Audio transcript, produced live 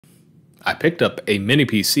I picked up a mini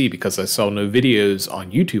PC because I saw no videos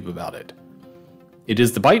on YouTube about it. It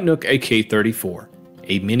is the BYTENUC AK34,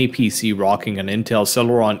 a mini PC rocking an Intel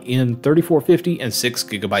Celeron N3450 and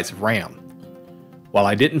 6GB of RAM. While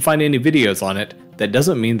I didn't find any videos on it, that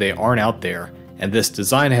doesn't mean they aren't out there, and this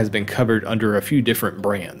design has been covered under a few different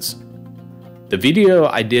brands. The video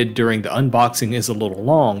I did during the unboxing is a little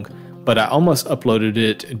long, but I almost uploaded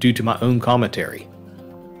it due to my own commentary.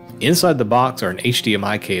 Inside the box are an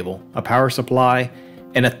HDMI cable, a power supply,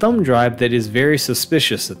 and a thumb drive that is very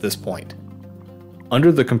suspicious at this point.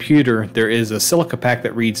 Under the computer, there is a silica pack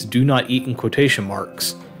that reads "Do not eat" in quotation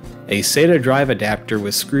marks, a SATA drive adapter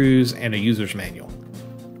with screws, and a user's manual.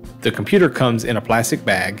 The computer comes in a plastic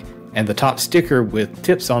bag, and the top sticker with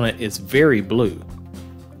tips on it is very blue.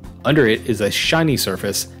 Under it is a shiny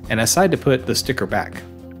surface and a side to put the sticker back.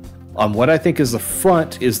 On what I think is the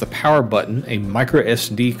front is the power button, a micro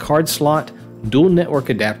SD card slot, dual network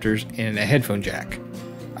adapters, and a headphone jack.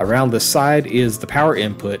 Around the side is the power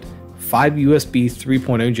input, 5 USB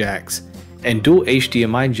 3.0 jacks, and dual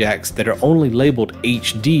HDMI jacks that are only labeled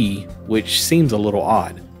HD, which seems a little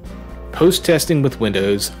odd. Post-testing with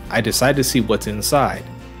Windows, I decided to see what's inside.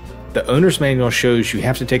 The owner's manual shows you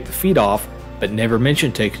have to take the feet off, but never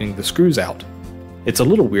mentioned taking the screws out. It's a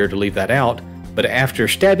little weird to leave that out, but after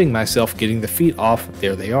stabbing myself getting the feet off,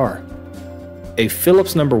 there they are. A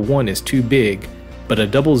Phillips number 1 is too big, but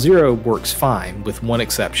a 00 works fine with one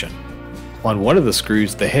exception. On one of the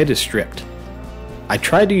screws, the head is stripped. I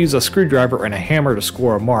tried to use a screwdriver and a hammer to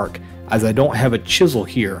score a mark, as I don't have a chisel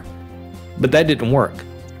here, but that didn't work.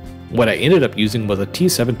 What I ended up using was a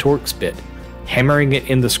T7 Torx bit, hammering it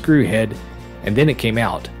in the screw head, and then it came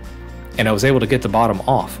out, and I was able to get the bottom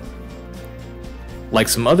off. Like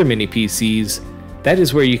some other mini PCs, that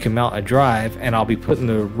is where you can mount a drive, and I'll be putting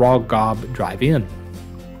the raw gob drive in.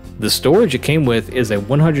 The storage it came with is a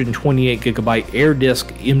 128GB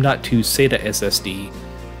AirDisk M.2 SATA SSD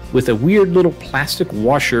with a weird little plastic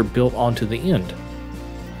washer built onto the end.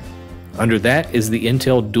 Under that is the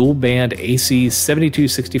Intel dual band AC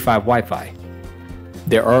 7265 Wi-Fi.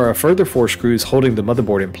 There are a further 4 screws holding the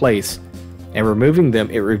motherboard in place, and removing them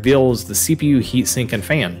it reveals the CPU heatsink and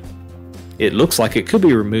fan. It looks like it could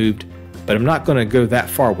be removed, but I'm not going to go that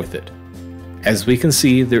far with it. As we can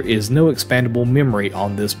see, there is no expandable memory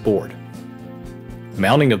on this board.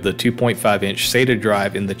 Mounting of the 2.5-inch SATA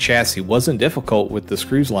drive in the chassis wasn't difficult with the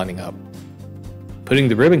screws lining up. Putting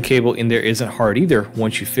the ribbon cable in there isn't hard either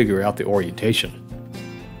once you figure out the orientation.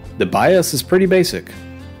 The BIOS is pretty basic.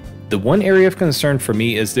 The one area of concern for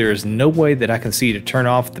me is there is no way that I can see to turn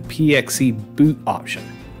off the PXE boot option.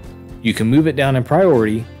 You can move it down in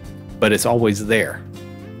priority, but it's always there.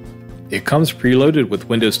 It comes preloaded with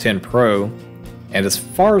Windows 10 Pro, and as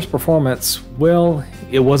far as performance, well,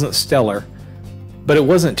 it wasn't stellar, but it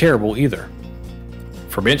wasn't terrible either.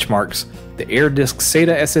 For benchmarks, the AirDisk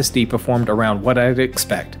SATA SSD performed around what I'd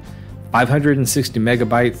expect, 560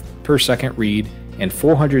 megabytes per second read and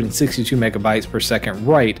 462 megabytes per second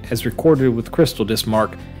write as recorded with Crystal Disk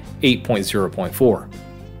Mark 8.0.4.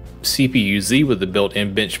 CPU-Z with the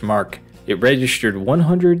built-in benchmark, it registered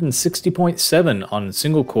 160.7 on a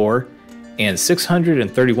single core and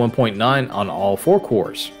 631.9 on all 4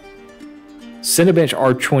 cores. Cinebench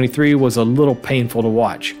R23 was a little painful to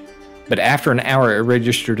watch, but after an hour it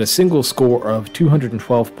registered a single score of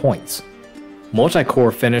 212 points.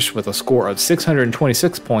 Multicore finished with a score of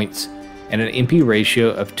 626 points and an MP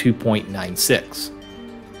ratio of 2.96.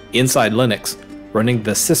 Inside Linux, running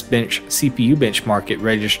the Sysbench CPU benchmark, it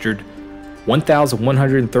registered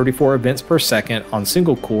 1,134 events per second on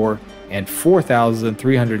single core and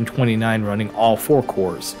 4,329 running all 4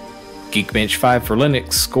 cores. Geekbench 5 for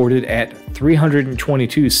Linux scored it at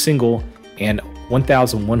 322 single and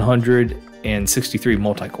 1,163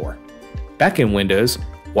 multicore. Back in Windows,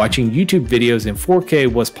 watching YouTube videos in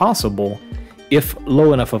 4K was possible if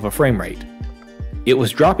low enough of a frame rate. It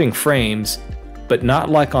was dropping frames, but not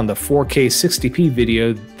like on the 4K 60p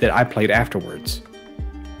video that I played afterwards.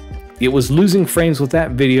 It was losing frames with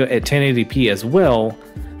that video at 1080p as well,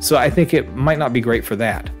 so I think it might not be great for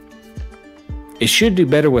that. It should do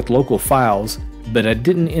better with local files, but I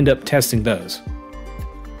didn't end up testing those.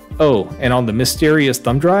 Oh, and on the mysterious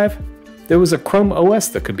thumb drive, there was a Chrome OS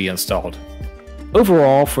that could be installed.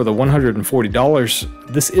 Overall, for the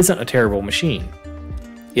 $140, this isn't a terrible machine.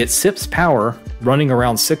 It sips power, running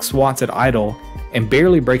around 6 watts at idle, and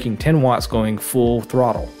barely breaking 10 watts going full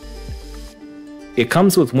throttle. It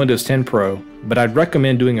comes with Windows 10 Pro, but I'd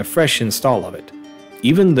recommend doing a fresh install of it.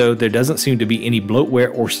 Even though there doesn't seem to be any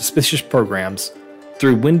bloatware or suspicious programs,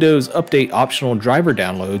 through Windows Update optional driver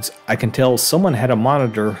downloads, I can tell someone had a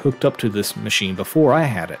monitor hooked up to this machine before I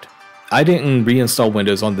had it. I didn't reinstall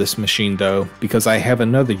Windows on this machine though, because I have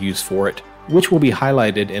another use for it, which will be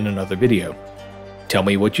highlighted in another video. Tell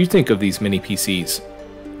me what you think of these mini PCs.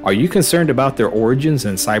 Are you concerned about their origins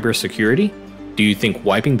and cybersecurity? Do you think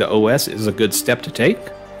wiping the OS is a good step to take?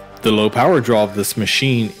 The low power draw of this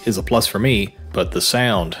machine is a plus for me, but the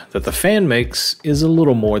sound that the fan makes is a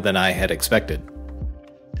little more than I had expected.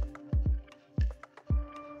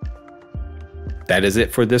 That is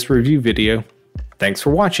it for this review video. Thanks for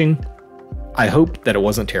watching. I hope that it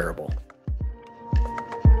wasn't terrible.